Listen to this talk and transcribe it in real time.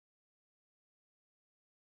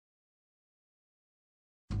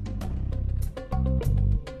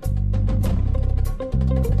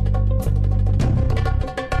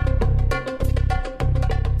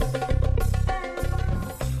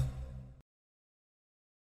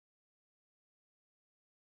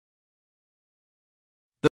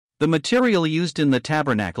The material used in the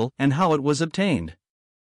tabernacle and how it was obtained.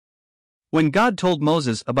 When God told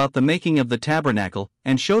Moses about the making of the tabernacle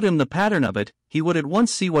and showed him the pattern of it, he would at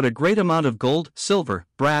once see what a great amount of gold, silver,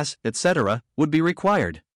 brass, etc., would be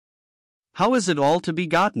required. How is it all to be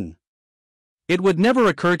gotten? It would never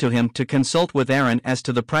occur to him to consult with Aaron as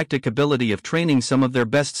to the practicability of training some of their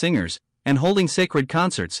best singers and holding sacred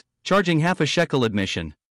concerts, charging half a shekel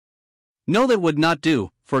admission. No, that would not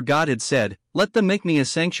do, for God had said, "Let them make me a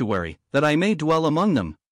sanctuary, that I may dwell among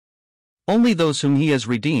them." Only those whom he has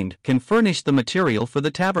redeemed can furnish the material for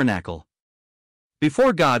the tabernacle.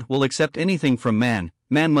 Before God will accept anything from man,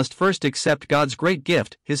 man must first accept God's great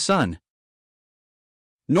gift, his Son.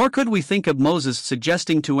 Nor could we think of Moses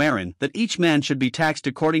suggesting to Aaron that each man should be taxed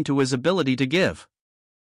according to his ability to give.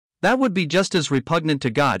 That would be just as repugnant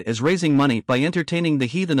to God as raising money by entertaining the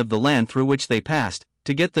heathen of the land through which they passed,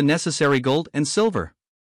 to get the necessary gold and silver.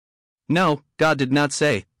 No, God did not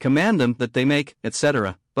say, "Command them that they make,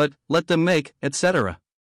 etc., but, "Let them make, etc."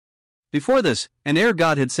 Before this, and ere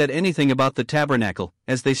God had said anything about the tabernacle,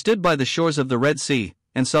 as they stood by the shores of the Red Sea,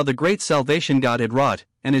 and saw the great salvation God had wrought,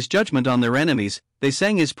 and his judgment on their enemies, they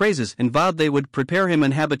sang his praises and vowed they would prepare him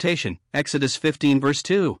an habitation, Exodus 15 verse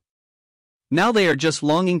 2. Now they are just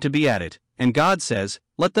longing to be at it, and God says,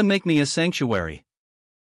 "Let them make me a sanctuary."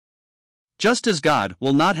 Just as God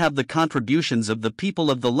will not have the contributions of the people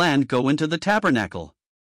of the land go into the tabernacle,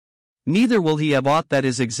 neither will he have aught that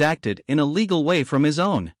is exacted in a legal way from his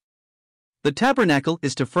own. The tabernacle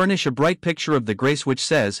is to furnish a bright picture of the grace which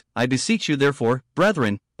says, "I beseech you therefore,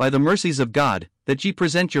 brethren, by the mercies of God, that ye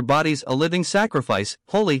present your bodies a living sacrifice,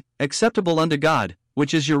 holy, acceptable unto God,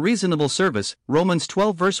 which is your reasonable service," Romans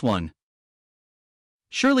 12 verse 1.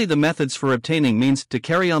 Surely the methods for obtaining means to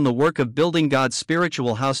carry on the work of building God's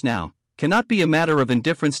spiritual house now cannot be a matter of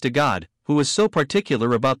indifference to God, who is so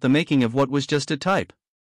particular about the making of what was just a type.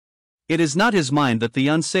 It is not his mind that the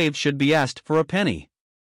unsaved should be asked for a penny.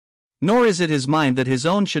 Nor is it his mind that his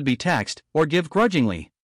own should be taxed, or give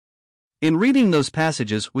grudgingly. In reading those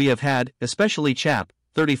passages we have had, especially chap.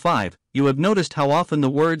 35, you have noticed how often the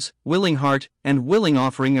words, "willing heart," and "willing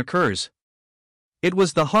offering" occurs. It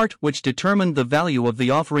was the heart which determined the value of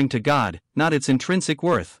the offering to God, not its intrinsic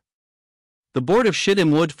worth. The board of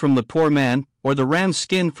shittim wood from the poor man, or the ram's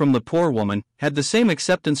skin from the poor woman, had the same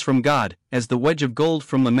acceptance from God as the wedge of gold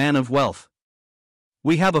from the man of wealth.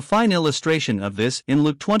 We have a fine illustration of this in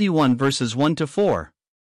Luke 21 verses 1 to 4.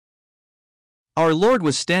 Our Lord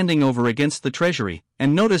was standing over against the treasury,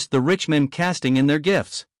 and noticed the rich men casting in their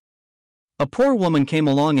gifts. A poor woman came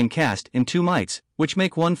along and cast in 2 mites, which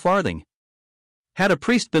make 1 farthing. Had a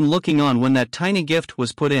priest been looking on when that tiny gift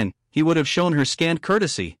was put in, he would have shown her scant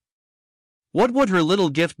courtesy. What would her little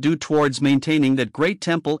gift do towards maintaining that great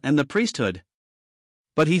temple and the priesthood?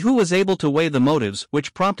 But he who was able to weigh the motives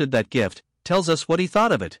which prompted that gift, tells us what he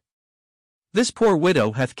thought of it. "This poor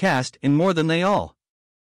widow hath cast in more than they all.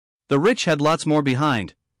 The rich had lots more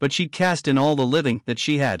behind, but she cast in all the living that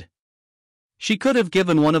she had." She could have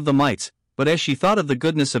given 1 of the mites, but as she thought of the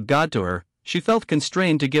goodness of God to her, she felt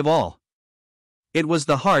constrained to give all. It was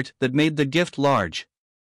the heart that made the gift large.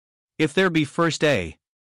 If there be first a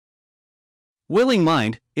willing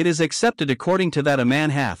mind, it is accepted according to that a man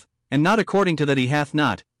hath, and not according to that he hath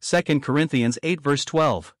not, 2 Corinthians 8 verse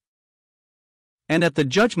 12. And at the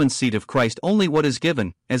judgment seat of Christ only what is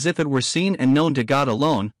given, as if it were seen and known to God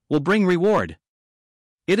alone, will bring reward.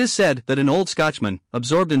 It is said that an old Scotchman,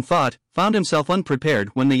 absorbed in thought, found himself unprepared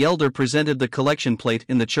when the elder presented the collection plate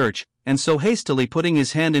in the church, and so hastily putting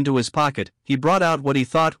his hand into his pocket, he brought out what he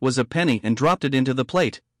thought was a penny and dropped it into the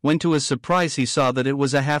plate, when to his surprise he saw that it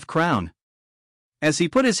was a half-crown. As he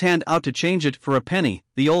put his hand out to change it for a penny,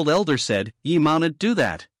 the old elder said, "Ye maun't do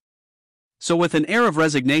that." So with an air of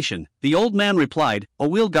resignation, the old man replied, "O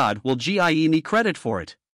will God will gie ye credit for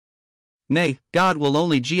it." "Nay, God will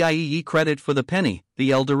only gie ye credit for the penny,"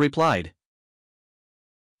 the elder replied.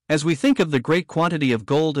 As we think of the great quantity of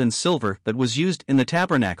gold and silver that was used in the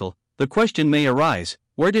tabernacle, the question may arise,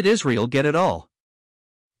 where did Israel get it all?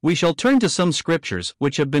 We shall turn to some scriptures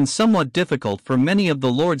which have been somewhat difficult for many of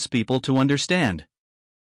the Lord's people to understand.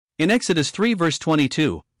 In Exodus 3 verse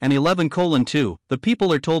 22, and 11:2, the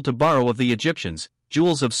people are told to borrow of the Egyptians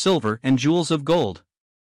jewels of silver and jewels of gold.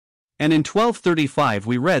 And in 12:35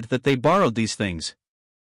 we read that they borrowed these things.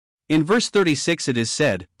 In verse 36 it is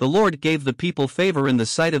said, "The Lord gave the people favor in the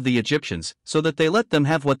sight of the Egyptians, so that they let them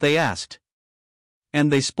have what they asked.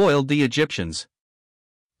 And they spoiled the Egyptians."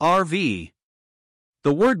 RV.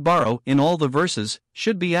 The word borrow in all the verses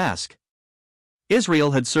should be ask.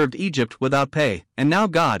 Israel had served Egypt without pay, and now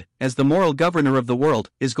God, as the moral governor of the world,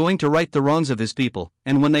 is going to right the wrongs of his people.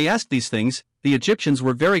 And when they asked these things, the Egyptians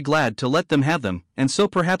were very glad to let them have them, and so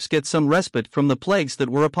perhaps get some respite from the plagues that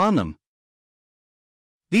were upon them.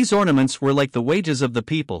 These ornaments were like the wages of the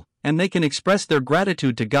people, and they can express their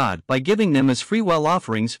gratitude to God by giving them as freewill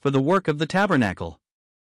offerings for the work of the tabernacle.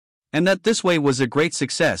 And that this way was a great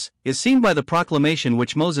success is seen by the proclamation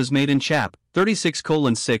which Moses made in chap.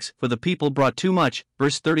 36:6, for the people brought too much,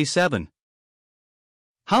 verse 37.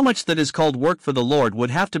 How much that is called work for the Lord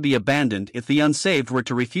would have to be abandoned if the unsaved were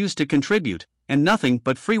to refuse to contribute, and nothing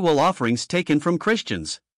but freewill offerings taken from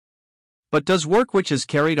Christians. But does work which is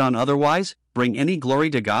carried on otherwise bring any glory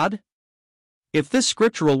to God? If this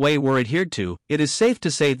scriptural way were adhered to, it is safe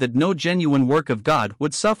to say that no genuine work of God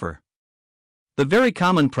would suffer. The very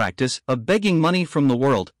common practice of begging money from the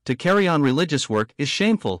world to carry on religious work is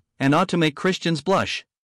shameful, and ought to make Christians blush.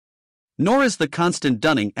 Nor is the constant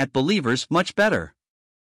dunning at believers much better.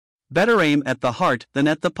 Better aim at the heart than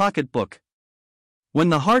at the pocketbook. When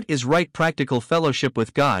the heart is right, practical fellowship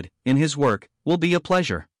with God, in His work, will be a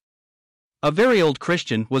pleasure. A very old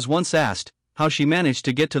Christian was once asked how she managed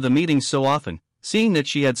to get to the meetings so often, seeing that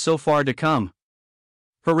she had so far to come.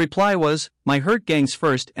 Her reply was, "My hurt gangs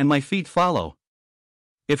first and my feet follow."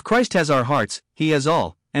 If Christ has our hearts, He has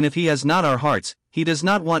all, and if He has not our hearts, He does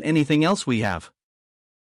not want anything else we have.